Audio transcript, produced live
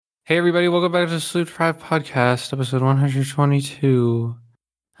Hey everybody, welcome back to the Sleep Drive Podcast, episode 122.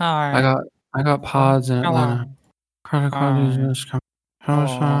 I Hi. got I got pods in Atlanta. Chronic Hi.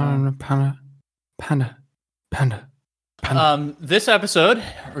 Panda. This episode,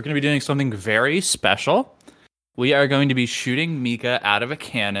 we're going to be doing something very special. We are going to be shooting Mika out of a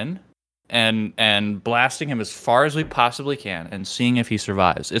cannon and blasting him as far as we possibly can and seeing if he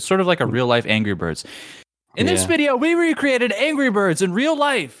survives. It's sort of like a real life Angry Birds. In this video, we recreated Angry Birds in real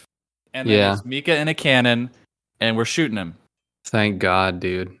life. And then it's Mika in a cannon, and we're shooting him. Thank God,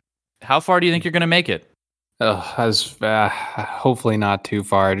 dude. How far do you think you're going to make it? Hopefully not too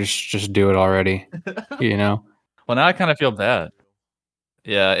far. Just do it already, you know? Well, now I kind of feel bad.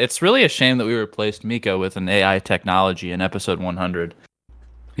 Yeah, it's really a shame that we replaced Mika with an AI technology in episode 100.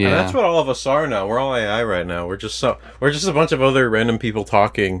 Yeah, and that's what all of us are now. We're all AI right now. We're just a bunch of other random people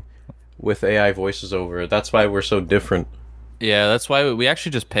talking with AI voices over it. That's why we're so different. Yeah, that's why we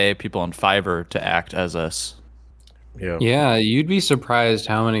actually just pay people on Fiverr to act as us. Yeah, you'd be surprised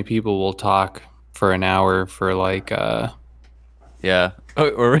how many people will talk for an hour for like Yeah.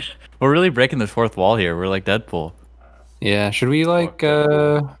 Oh, we're really breaking the fourth wall here. We're like Deadpool. Yeah, should we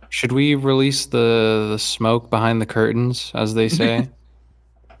release the smoke behind the curtains, as they say?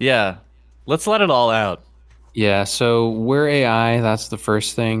 Yeah. Let's let it all out. Yeah, so we're AI, that's the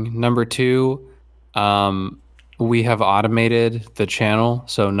first thing. Number two, we have automated the channel,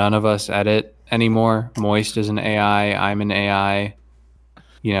 so none of us edit anymore. Moist is an AI, I'm an AI,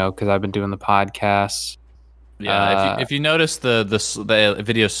 because I've been doing the podcasts. Yeah, if you notice the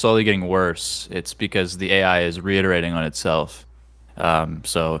video is slowly getting worse, it's because the AI is reiterating on itself.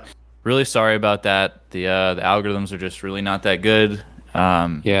 So really sorry about that. The algorithms are just really not that good.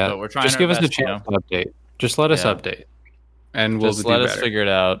 But we're trying. Just give us a chance to update. Just let us update, and we'll just let us figure it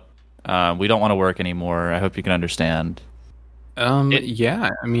out. We don't want to work anymore. I hope you can understand. Yeah,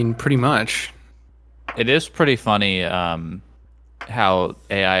 I mean, pretty much. It is pretty funny how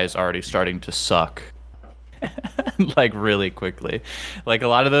AI is already starting to suck. Like really quickly. Like a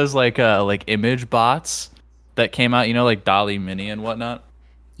lot of those like image bots that came out, like DALL-E Mini and whatnot.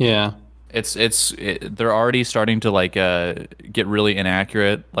 Yeah. They're already starting to like get really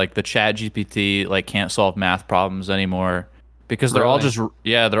inaccurate. Like the Chat GPT like can't solve math problems anymore because they're all just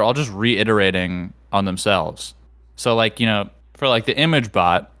reiterating on themselves. So like, for like the image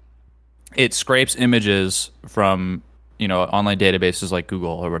bot, it scrapes images from, online databases like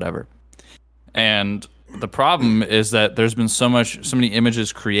Google or whatever. And the problem is that there's been so many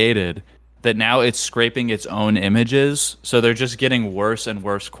images created that now it's scraping its own images, so they're just getting worse and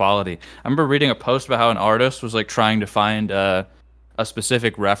worse quality. I remember reading a post about how an artist was like trying to find a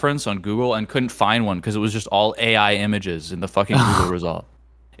specific reference on Google and couldn't find one because it was just all AI images in the fucking Google result.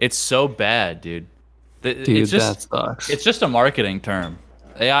 It's so bad, dude. That sucks. It's just a marketing term.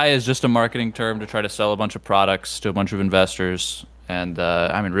 AI is just a marketing term to try to sell a bunch of products to a bunch of investors, and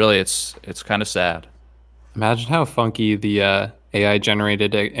I mean, really, it's kind of sad. Imagine how funky the AI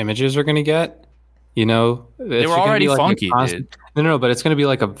generated images are going to get. They were already funky, dude. No, but it's going to be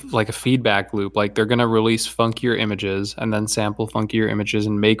like a feedback loop. Like they're going to release funkier images and then sample funkier images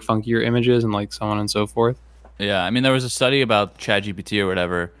and make funkier images and like so on and so forth. Yeah, I mean, there was a study about ChatGPT or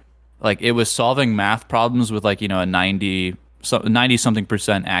whatever. Like it was solving math problems with like, a 90 something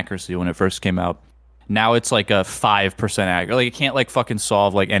percent accuracy when it first came out. Now it's like a 5% accuracy. Like it can't like fucking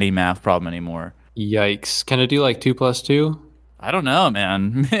solve like any math problem anymore. Yikes. Can it do like 2 + 2? I don't know,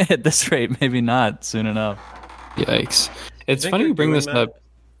 man. At this rate, maybe not soon enough. Yikes. It's funny you bring this up.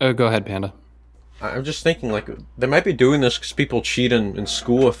 Oh, go ahead, Panda. I'm just thinking, like, they might be doing this because people cheat in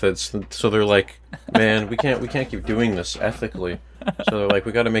school with it, so they're like, man, we can't keep doing this ethically. So they're like,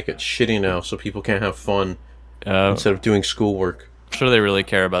 we got to make it shitty now so people can't have fun instead of doing schoolwork. I'm sure they really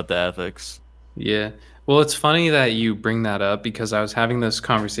care about the ethics. Yeah. Well, it's funny that you bring that up because I was having this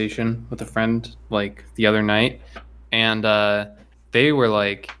conversation with a friend like the other night, and they were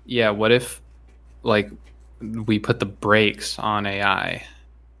like, yeah, what if like we put the brakes on AI?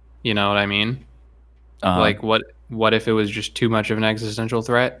 You know what I mean? Like what if it was just too much of an existential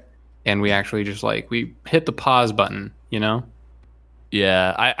threat and we actually just like we hit the pause button,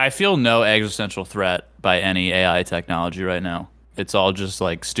 Yeah, I feel no existential threat by any AI technology right now. It's all just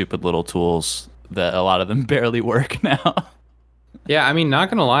like stupid little tools that a lot of them barely work now. Yeah, I mean, not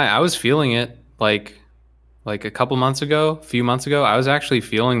gonna lie, I was feeling it like a few months ago. I was actually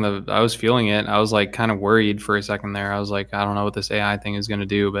feeling it. I was like kind of worried for a second there. I was like, I don't know what this AI thing is gonna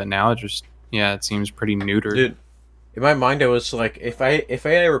do, but now it seems pretty neutered. Dude, in my mind, I was like, if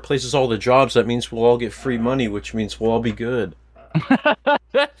AI replaces all the jobs, that means we'll all get free money, which means we'll all be good.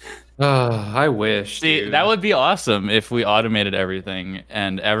 I wish. See, Dude. that would be awesome if we automated everything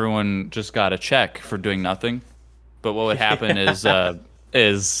and everyone just got a check for doing nothing. But what would happen is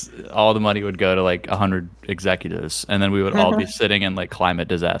all the money would go to like 100 executives, and then we would all be sitting in like climate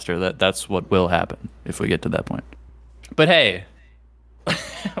disaster. That's what will happen if we get to that point. But hey,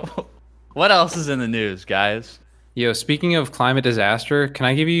 what else is in the news, guys? Yo, speaking of climate disaster, can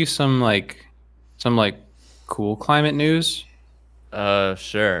I give you some cool climate news?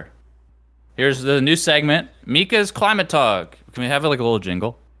 Sure. Here's the new segment, Mika's Climate Talk. Can we have like a little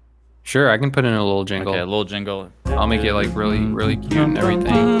jingle? Sure, I can put in a little jingle. Okay, a little jingle. I'll make it like really, really cute and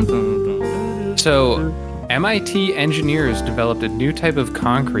everything. So, MIT engineers developed a new type of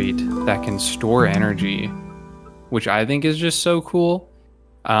concrete that can store energy, which I think is just so cool.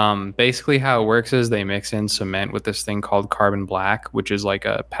 Basically how it works is they mix in cement with this thing called carbon black, which is like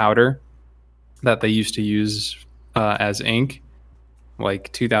a powder that they used to use as ink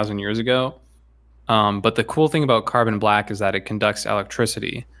like 2,000 years ago. But the cool thing about carbon black is that it conducts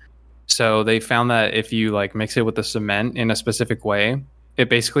electricity. So they found that if you like mix it with the cement in a specific way, it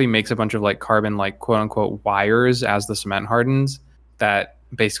basically makes a bunch of like carbon like quote unquote wires as the cement hardens that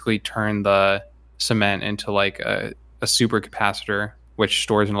basically turn the cement into like a supercapacitor, which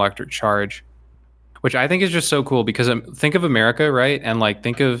stores an electric charge, which I think is just so cool because think of America, right? And like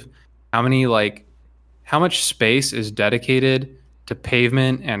think of how much space is dedicated to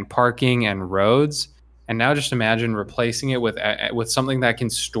pavement and parking and roads. And now just imagine replacing it with something that can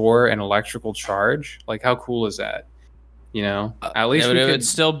store an electrical charge. Like how cool is that? You know, at least it would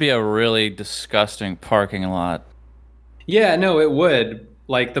still be a really disgusting parking lot. Yeah, no, it would.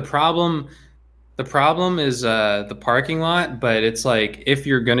 Like the problem is the parking lot, but it's like if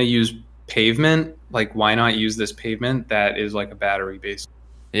you're gonna use pavement, like why not use this pavement that is like a battery based?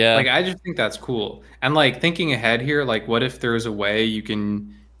 Yeah. Like I just think that's cool. And like thinking ahead here, like what if there's a way you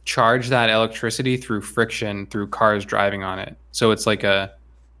can charge that electricity through friction through cars driving on it? So it's like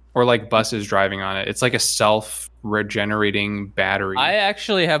or like buses driving on it. It's like a self-regenerating battery. I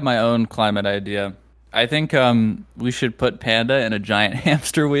actually have my own climate idea. I think we should put Panda in a giant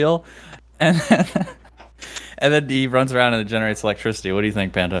hamster wheel, and then he runs around and it generates electricity. What do you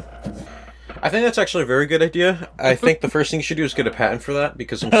think, Panda? I think that's actually a very good idea. I think the first thing you should do is get a patent for that,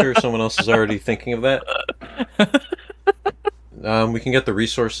 because I'm sure someone else is already thinking of that. We can get the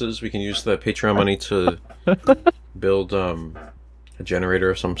resources. We can use the Patreon money to build a generator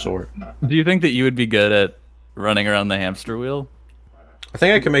of some sort. Do you think that you would be good at running around the hamster wheel? I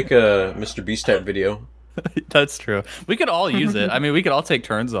think I can make a Mr. Beast type video. That's true. We could all use it. I mean, we could all take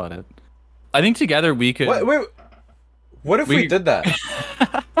turns on it. I think together we could... Wait. What if we did that?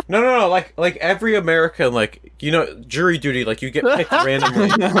 No. Like every American, like, you know, jury duty, like you get picked randomly.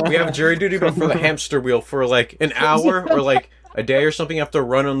 We have jury duty, but for the hamster wheel for like an hour or like a day or something. You have to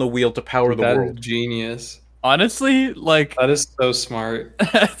run on the wheel to power the world. That is genius. Honestly, like... That is so smart.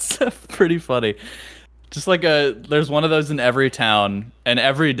 That's pretty funny. Just like there's one of those in every town, and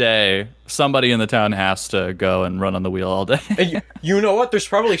every day somebody in the town has to go and run on the wheel all day. And you know what? There's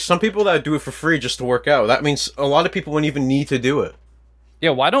probably some people that do it for free just to work out. That means a lot of people wouldn't even need to do it. Yeah,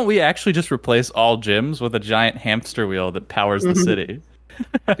 why don't we actually just replace all gyms with a giant hamster wheel that powers the city?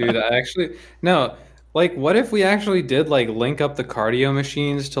 Dude, no. Like, what if we actually did like link up the cardio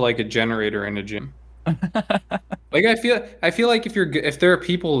machines to like a generator in a gym? Like I feel like if there are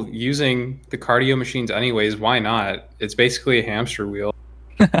people using the cardio machines anyways, why not? It's basically a hamster wheel.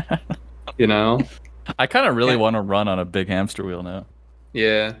 You know? I kind of really want to run on a big hamster wheel now.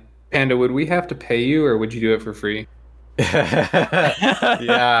 Yeah. Panda, would we have to pay you or would you do it for free? Yeah,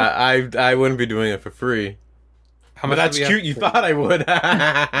 I wouldn't be doing it for free. How much? But that's cute. You thought I would.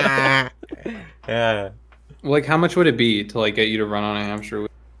 Yeah. Like, how much would it be to like get you to run on a hamster wheel?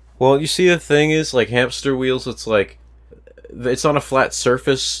 Well, you see, the thing is, like, hamster wheels, it's like, it's on a flat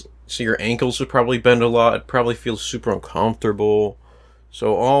surface, so your ankles would probably bend a lot. It probably feels super uncomfortable.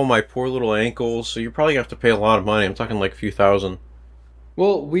 So, oh, my poor little ankles. So, you're probably going to have to pay a lot of money. I'm talking like a few thousand.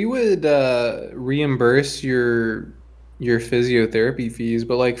 Well, we would reimburse your physiotherapy fees,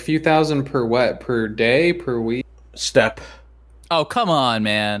 but like few thousand per what? Per day? Per week? Step. Oh, come on,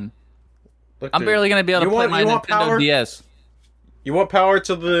 man. Look, I'm dude, barely going to be able to play my Nintendo power? DS. You want power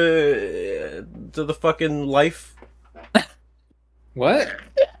to the fucking life? What?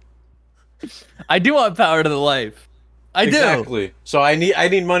 I do want power to the life. I do. Exactly. So I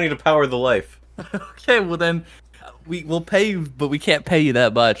need money to power the life. Okay, well then we'll pay you, but we can't pay you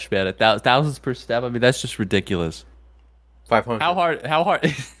that much, man. Thousands per step. I mean, that's just ridiculous. 500. How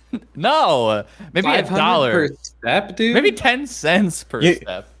hard? No, maybe $1 per step, dude. Maybe 10 cents per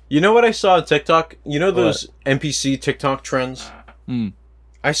step. You know what I saw on TikTok? You know those NPC TikTok trends?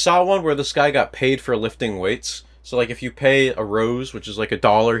 I saw one where this guy got paid for lifting weights. So like if you pay a rose, which is like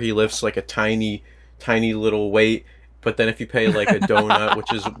 $1, he lifts like a tiny, tiny little weight. But then if you pay like a donut,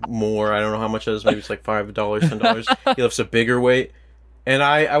 which is more, I don't know how much it is, maybe it's like $5, $10, he lifts a bigger weight. And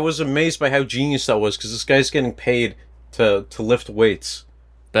I was amazed by how genius that was, because this guy's getting paid to lift weights.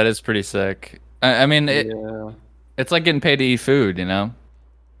 That is pretty sick. I mean, it's like getting paid to eat food, you know?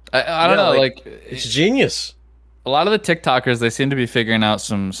 I don't know, like it's genius. A lot of the TikTokers, they seem to be figuring out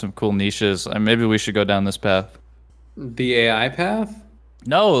some cool niches. And maybe we should go down this path. The AI path?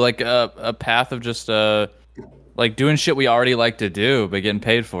 No, like a path of just like doing shit we already like to do, but getting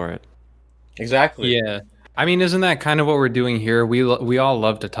paid for it. Exactly. Yeah. I mean, isn't that kind of what we're doing here? We all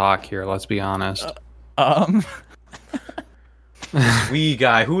love to talk here, let's be honest. Wee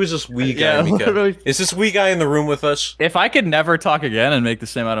guy. Who is this wee guy, Yeah, Mika? literally. Is this wee guy in the room with us? If I could never talk again and make the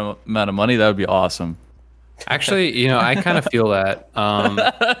same amount of money, that would be awesome. Actually, you know, I kind of feel that.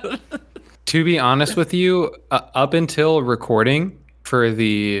 To be honest with you, up until recording for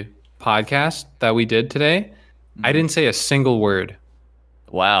the podcast that we did today, I didn't say a single word.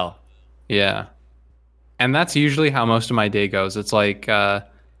 Wow. Yeah. And that's usually how most of my day goes. It's like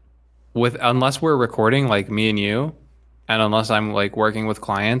unless we're recording like me and you, and unless I'm like working with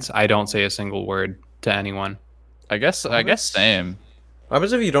clients, I don't say a single word to anyone. I guess same. What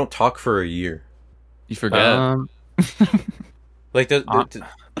happens if you don't talk for a year? You forget. Like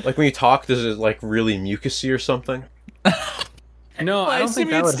like when you talk, does it like really mucusy or something? No, I don't think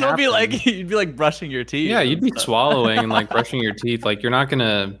that you'd would still happen. be like you'd be like brushing your teeth. Yeah, you'd be swallowing and like brushing your teeth. Like you're not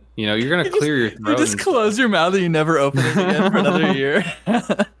gonna, you're gonna clear your throat. You just close your mouth and you never open it again for another year.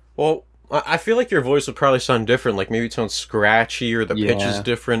 Well, I feel like your voice would probably sound different. Like maybe it sounds scratchy or the pitch is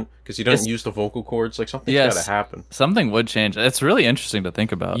different because you don't use the vocal cords. Like something's gotta happen. Something would change. It's really interesting to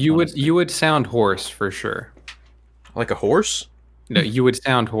think about. You would sound hoarse for sure. Like a horse? No, you would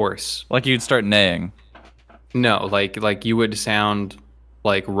sound hoarse. Like you'd start neighing. No, like you would sound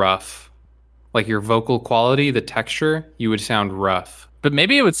like rough. Like your vocal quality, the texture, you would sound rough. But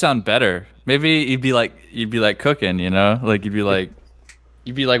maybe it would sound better. Maybe you'd be like cooking, you know? Like you'd be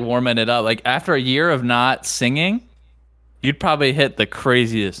like warming it up. Like after a year of not singing, you'd probably hit the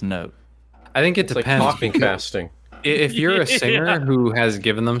craziest note. I think it It's depends. like talking casting. If you're a singer who has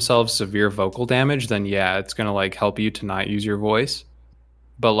given themselves severe vocal damage, then yeah, it's gonna like help you to not use your voice.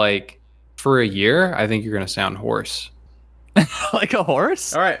 But like for a year, I think you're gonna sound hoarse. Like a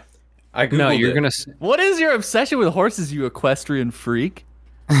horse? All right. I googled No, you're it. gonna. What is your obsession with horses, you equestrian freak?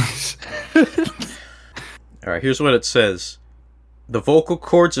 All right, here's what it says. The vocal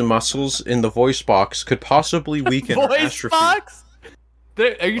cords and muscles in the voice box could possibly weaken or Voice atrophy. box?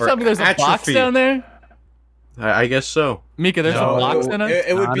 Are you Or telling me there's a box atrophy. down there? I guess so. Mika, there's a box in it?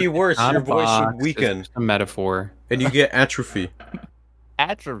 It would be worse. Not Your a voice box, would weaken, it's just a metaphor. and you get atrophy.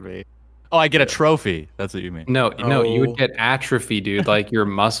 Atrophy. Oh, I get a trophy. That's what you mean. No, you Oh. would get atrophy, dude. Like your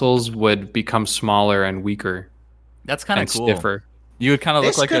muscles would become smaller and weaker That's kind of and cool. stiffer. You would kind of look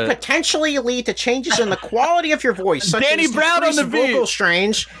This like could a... potentially lead to changes in the quality of your voice, such Danny as Brown on the decreased vocal beat.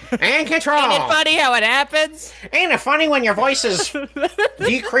 strange and control. Funny how it happens. Ain't it funny when your voice is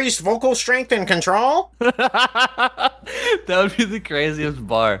decreased vocal strength and control? That would be the craziest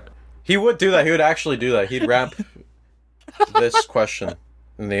bar. He would do that. He would actually do that. He'd rap this question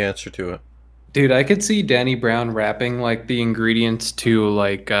and the answer to it. Dude, I could see Danny Brown rapping like the ingredients to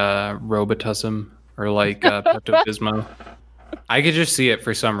like Robitussin or like Pepto-Bismol. I could just see it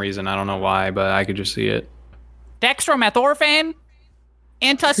for some reason. I don't know why, but I could just see it. Dextromethorphan,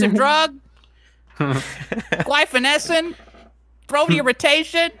 antitussive drug, glyphonescin, throat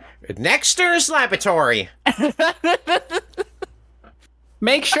irritation. Nexter's Laboratory.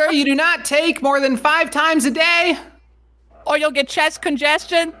 Make sure you do not take more than 5 times a day. Or you'll get chest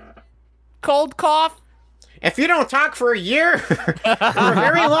congestion, cold cough. If you don't talk for a year or a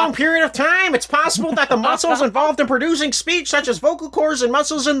very long period of time, it's possible that the muscles involved in producing speech, such as vocal cords and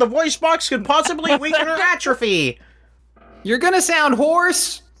muscles in the voice box, could possibly weaken or atrophy. You're gonna sound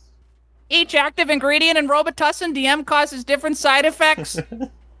hoarse. Each active ingredient in Robitussin DM causes different side effects.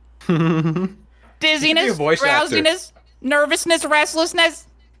 Dizziness, voice actor. drowsiness, nervousness, restlessness,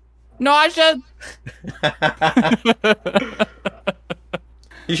 nausea.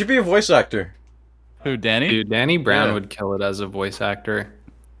 He should be a voice actor. Who, Danny? Dude, Danny Brown Yeah. would kill it as a voice actor.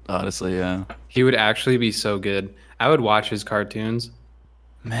 Honestly, yeah. He would actually be so good. I would watch his cartoons.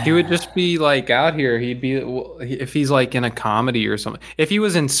 Man. He would just be like out here. He'd be, if he's like in a comedy or something. If he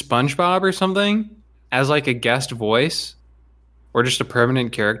was in SpongeBob or something as like a guest voice or just a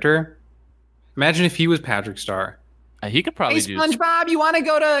permanent character. Imagine if he was Patrick Star. He could Hey, probably do. SpongeBob, you want to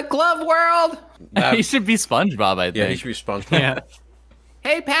go to Glove World? He should be SpongeBob, I think. Yeah, he should be SpongeBob. Yeah.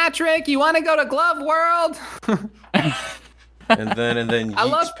 Hey, Patrick, you want to go to Glove World? And then I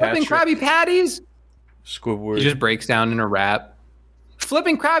love Yeats flipping Patrick, Krabby Patties. Squidward. He just breaks down in a rap.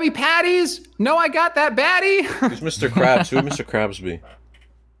 Flipping Krabby Patties. No, I got that baddie. Who's Mr. Krabs? Who would Mr. Krabs be?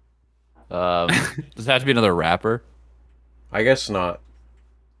 Does it have to be another rapper? I guess not.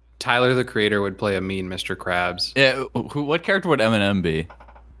 Tyler the Creator would play a mean Mr. Krabs. Yeah. What character would Eminem be?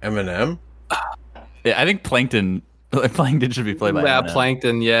 Eminem? Yeah, I think Plankton. Plankton should be played by Yeah, Eminem.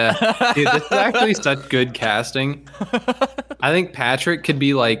 Plankton, yeah. Dude, this is actually such good casting. I think Patrick could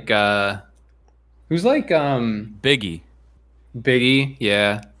be like who's like Biggie. Biggie?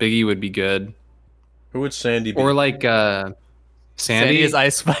 Yeah, Biggie would be good. Who would Sandy be? Or like Sandy? Sandy is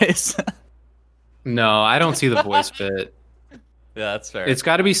Ice Spice. No, I don't see the voice fit. Yeah, that's fair. It's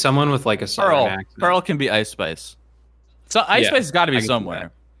got to be someone with like a southern Pearl. accent. Pearl can be Ice Spice. So Ice Yeah, Spice has got to I be can see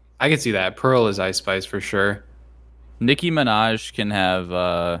somewhere. I could see that. Pearl is Ice Spice for sure. Nicki Minaj can have.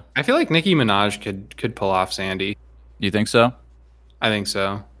 I feel like Nicki Minaj could pull off Sandy. Do you think so? I think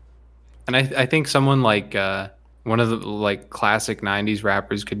so. And I think someone like one of the like classic 90s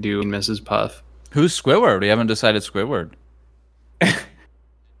rappers could do Mrs. Puff. Who's Squidward? We haven't decided Squidward.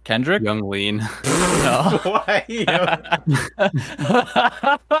 Kendrick? Young Lean. No. Why?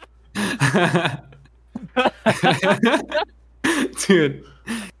 Dude.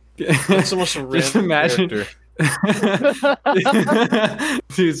 That's almost a Just random imagine. character.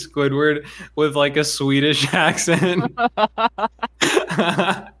 Dude, Squidward with like a Swedish accent.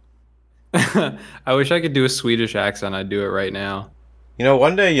 I wish I could do a Swedish accent. I'd do it right now. You know,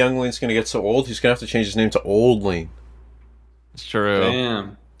 one day Young Lean's gonna get so old, he's gonna have to change his name to Old Lean. It's true.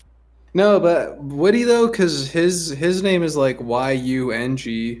 Damn. No, but Woody though, because his name is like Yung.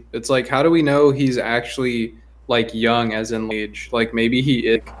 It's like, how do we know he's actually like young as in age? Like maybe he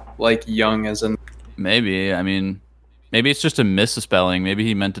is like young as in. Maybe. I mean, maybe it's just a misspelling. Maybe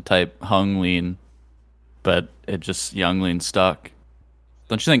he meant to type Hung Lean, but it just Young Lean stuck.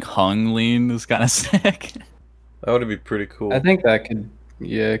 Don't you think Hung Lean is kind of sick? That would be pretty cool. I think that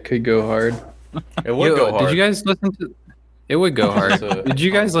could go hard. It would go hard. Did you guys listen to? It would go hard. So- Did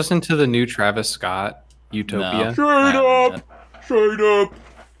you guys listen to the new Travis Scott Utopia? No. Straight up!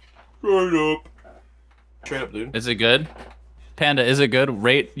 Straight up, dude. Is it good? Panda, is it good?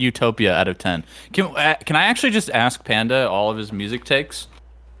 Rate Utopia out of 10. Can I actually just ask Panda all of his music takes?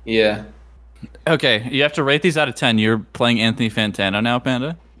 Yeah. Okay, you have to rate these out of 10. You're playing Anthony Fantano now,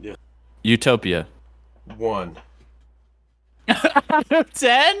 Panda? Yeah. Utopia. 1.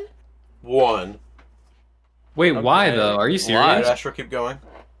 10? 1. Wait, why Okay. though? Are you Why? serious? Astro, keep going.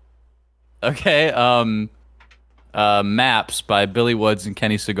 Okay, Maps by Billy Woods and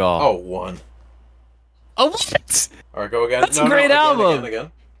Kenny Seagal. Oh, 1. Oh, what? Alright, go again. That's a great again, album.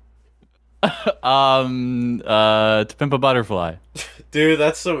 Again. To Pimp a Butterfly. Dude,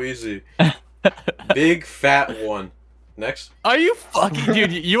 that's so easy. Big fat 1. Next. Are you fucking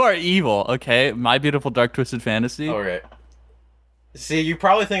dude? You are evil. Okay, My Beautiful Dark Twisted Fantasy. Alright. See, you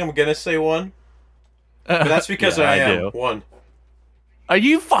probably think I'm gonna say 1, but that's because Yeah, I I am. do. 1. Are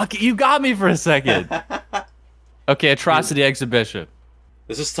you fucking? You got me for a second. Okay, Atrocity Exhibition.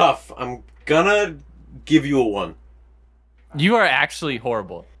 This is tough. I'm gonna give you a 1. You are actually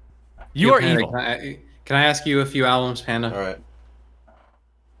horrible. You Yo, are Panda, evil. Can I ask you a few albums, Panda? Alright.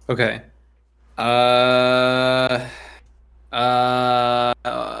 Okay.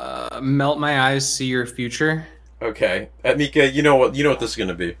 Melt My Eyes, See Your Future. Okay. Mika, you know what this is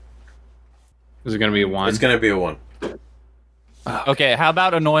gonna be. Is it gonna be a 1? It's gonna be a 1. Okay, how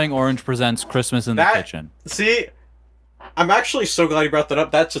about Annoying Orange presents Christmas in the That- Kitchen? See, I'm actually so glad you brought that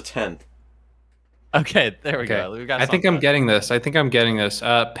up. That's a 10. Okay, there we Okay. go. We got I think I'm getting this.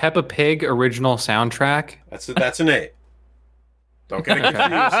 Peppa Pig original soundtrack. That's an 8. Don't get it confused.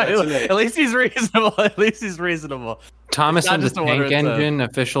 That's an 8. At least he's reasonable. At least he's reasonable. Thomas not and the just a wonder, Tank it's a- Engine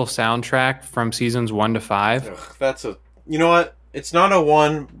official soundtrack from seasons 1 to 5. Ugh, that's a. You know what? It's not a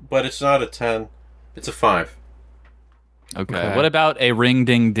 1, but it's not a 10. It's a 5. Okay. What about A Ring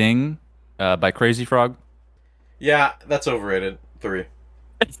Ding Ding by Crazy Frog? Yeah, that's overrated. 3.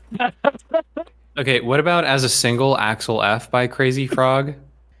 Okay, what about as a single Axel F by Crazy Frog?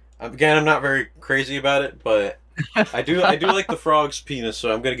 Again, I'm not very crazy about it, but I do like the frog's penis,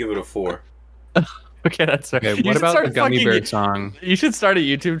 so I'm gonna give it a 4. Okay, that's fair. Okay, You what should about start the Gummy fucking- Bear song? You should start a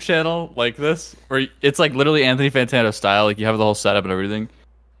YouTube channel like this, where it's like literally Anthony Fantano style. Like you have the whole setup and everything,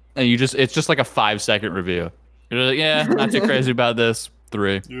 and it's just like a 5-second review. You're like, yeah, not too crazy about this.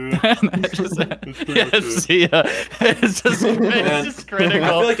 3. Yeah, that's pretty much it. See ya. It's just I critical.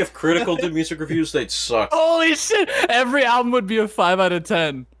 feel like if Critical did music reviews, they'd suck. Holy shit! Every album would be a 5 out of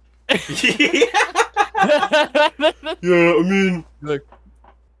 10. Yeah, I mean, Like,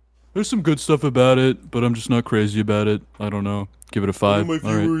 there's some good stuff about it, but I'm just not crazy about it. I don't know. Give it a 5. my All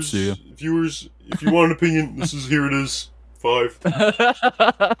right, viewers, see ya. if you want an opinion, here it is. 5.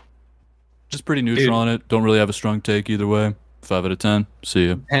 Just pretty neutral on it. Don't really have a strong take either way. 5 out of 10. See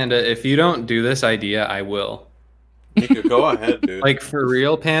ya. Panda, if you don't do this idea, I will. Mika, go ahead, dude. Like, for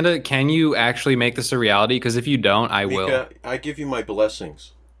real, Panda, can you actually make this a reality? Because if you don't, I will. Mika, I give you my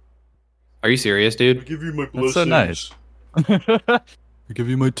blessings. Are you serious, I dude? give you my That's blessings. so nice. I give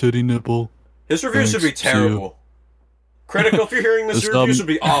you my titty nipple. His reviews would be Thanks, see ya. terrible. Critical, if you're hearing this, This your reviews album-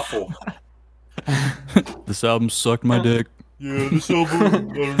 would be awful. This album sucked my dick. Yeah, this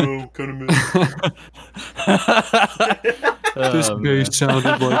album, I don't know, kind of This Oh, bass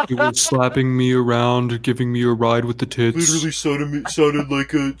sounded like it was slapping me around, giving me a ride with the tits. literally sounded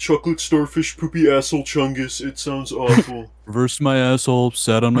like a chocolate starfish poopy asshole chungus. It sounds awful. Reversed my asshole,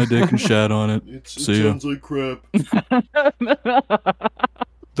 sat on my dick and shat on it. It See ya. sounds like crap.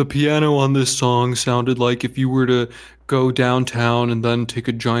 The piano on this song sounded like if you were to go downtown and then take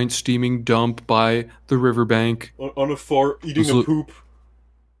a giant steaming dump by the riverbank. On a fart, eating This a look- poop.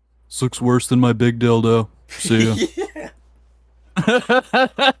 This looks worse than my big dildo. See ya.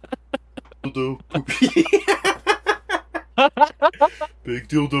 Dildo, poopy. Big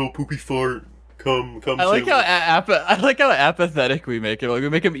dildo, poopy fart. Come. I like how apathetic we make him. Like we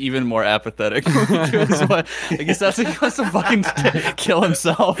make him even more apathetic. when we do this one. I guess that's he wants to fucking kill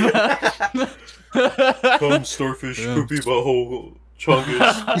himself. Come, starfish, Yeah. poopy butthole,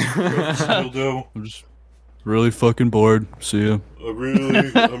 chungus, dildo. I'm just really fucking bored. See ya. I'm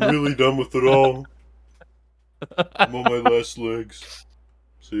really done with it all. I'm on my last legs.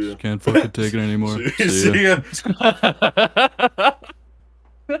 See ya. Can't fucking take it anymore. See ya. See ya.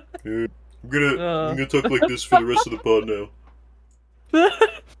 Yeah. I'm gonna talk like this for the rest of the pod now.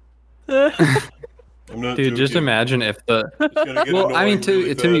 I'm not Dude, just joking. imagine if the. It's gonna get Well, I mean, annoying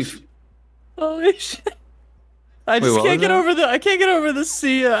really to be. fast. Holy shit. I Wait, just what can't was get that? over the I can't get over the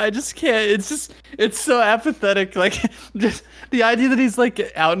Sia. I just can't. It's so apathetic. Like just the idea that he's like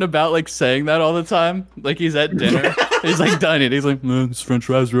out and about like saying that all the time. Like he's at dinner. He's like done it. He's like, these French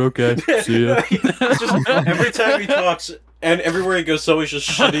fries are okay. See ya. It's just, every time he talks, and everywhere he goes, it's always just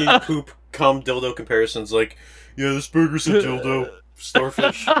shitty poop, cum, dildo comparisons. Like, Yeah, this burger's a dildo.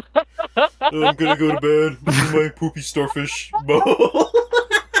 Starfish. I'm gonna go to bed. This is my poopy starfish bowl.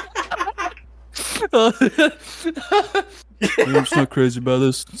 I'm just not crazy about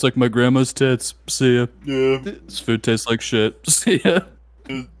this. It's like my grandma's tits. See ya. Yeah. This food tastes like shit. See ya.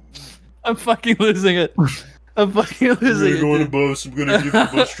 Uh, I'm fucking losing it. I'm fucking I'm losing gonna it. go on a dude. bus. I'm gonna give the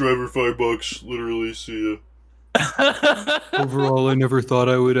bus driver $5. Literally, see ya. Overall, I never thought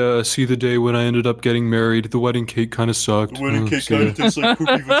I would see the day when I ended up getting married. The wedding cake kind of sucked. The wedding cake See ya. kinda tastes like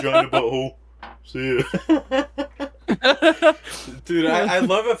poopy vagina butthole. See ya. dude, I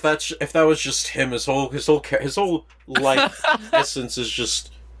love if that was just him. His whole life essence is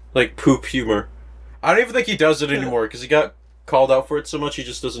just like poop humor. I don't even think he does it anymore because he got called out for it so much. He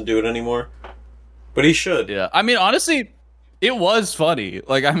just doesn't do it anymore. But he should. Yeah, I mean, honestly, it was funny.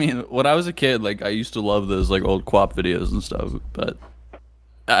 Like, I mean, when I was a kid, like, I used to love those, like, old Quap videos and stuff, but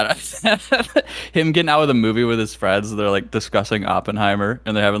him getting out of the movie with his friends, they're, like, discussing Oppenheimer,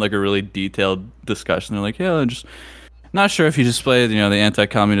 and they're having, like, a really detailed discussion. They're like, yeah, I'm just not sure if he displayed, the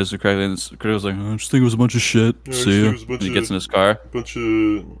anti-communism correctly, and the critic was like, I just think it was a bunch of shit. Yeah, I just See think ya. it was a bunch And he of- gets in his car. Bunch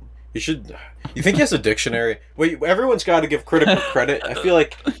of. You should. You think he has a dictionary? Wait, everyone's got to give Critical credit. I feel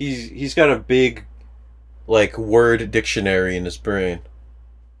like he's got a big, like, word dictionary in his brain.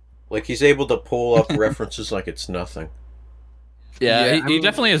 Like he's able to pull up references like it's nothing. Yeah, Yeah, he I mean,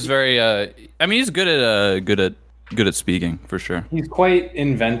 definitely is very. I mean, he's good at speaking for sure. He's quite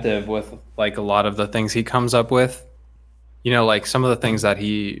inventive with like a lot of the things he comes up with. You know, like some of the things that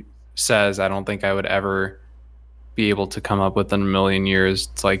he says, I don't think I would ever be able to come up with in a million years.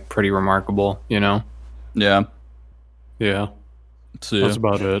 It's like pretty remarkable, you know? Yeah. Yeah. See ya. That's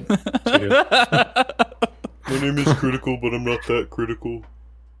about it. See ya. My name is Critical, but I'm not that critical.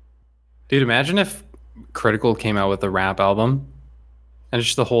 Dude, imagine if Critical came out with a rap album and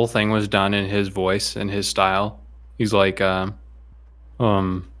just the whole thing was done in his voice and his style. He's like,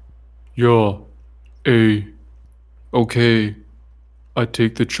 okay, I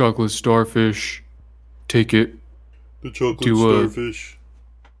take the chocolate starfish, take it, The chocolate Do a- starfish.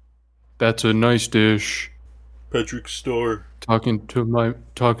 that's a nice dish. Patrick Star. Talking to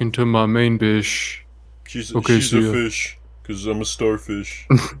my main bish. She's Okay, she's see a ya. fish. Because I'm a starfish.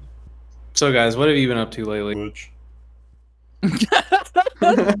 So, guys, what have you been up to lately? Much.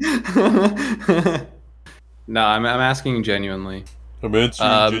 No, I'm asking genuinely. I'm answering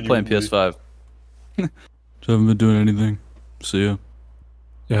I've been playing genuinely. PS5. So I haven't been doing anything. See ya.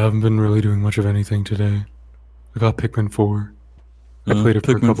 Yeah, I haven't been really doing much of anything today. I got Pikmin 4. I played it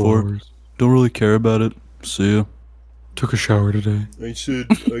for a Pikmin couple 4. hours. Don't really care about it. See ya. Took a shower today. I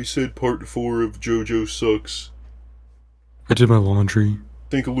said part 4 of JoJo sucks. I did my laundry.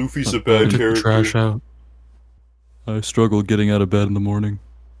 Think Luffy's a I bad took the character. trash out. I struggled getting out of bed in the morning.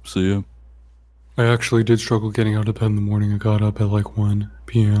 See ya. I actually did struggle getting out of bed in the morning. I got up at like 1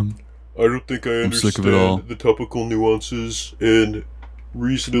 p.m. I don't think I I'm sick of it all. understand the topical nuances and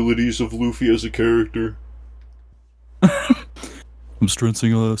reasonabilities of Luffy as a character. I'm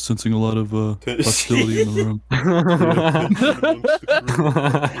sensing a lot of hostility in the room.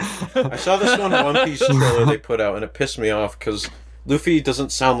 I saw this One Piece trailer they put out, and it pissed me off because Luffy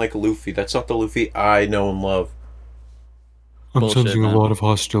doesn't sound like Luffy. That's not the Luffy I know and love. I'm Bullshit, sensing man. a lot of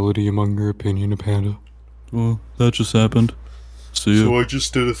hostility among your opinion of Panda. Well, that just happened. See ya. So I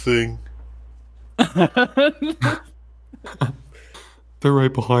just did a thing. They're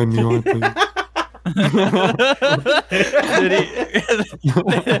right behind me, aren't they?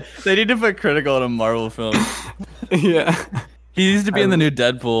 They need to put Critical in a Marvel film. Yeah. He needs to be in the new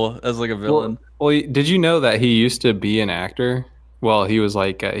Deadpool as like a villain. Well, did you know that he used to be an actor? Well, he was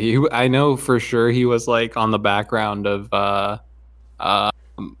like I know for sure he was like on the background of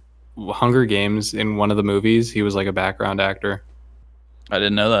Hunger Games in one of the movies. He was like a background actor. I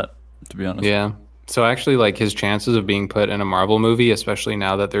didn't know that, to be honest. Yeah. So actually, like his chances of being put in a Marvel movie, especially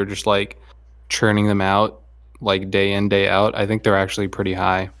now that they're just like churning them out like day in day out, I think they're actually pretty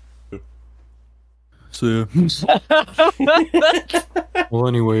high. See ya. Well,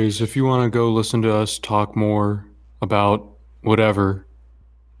 anyways, if you want to go listen to us talk more about whatever,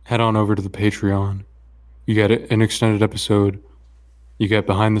 head on over to the Patreon. You get an extended episode. You get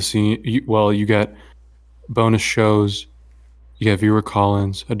behind the scene. You get bonus shows. You get viewer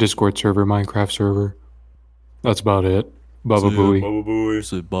call-ins, a Discord server, Minecraft server. That's about it. Baba See ya. Booey. Baba Booey.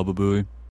 Say Baba Booey.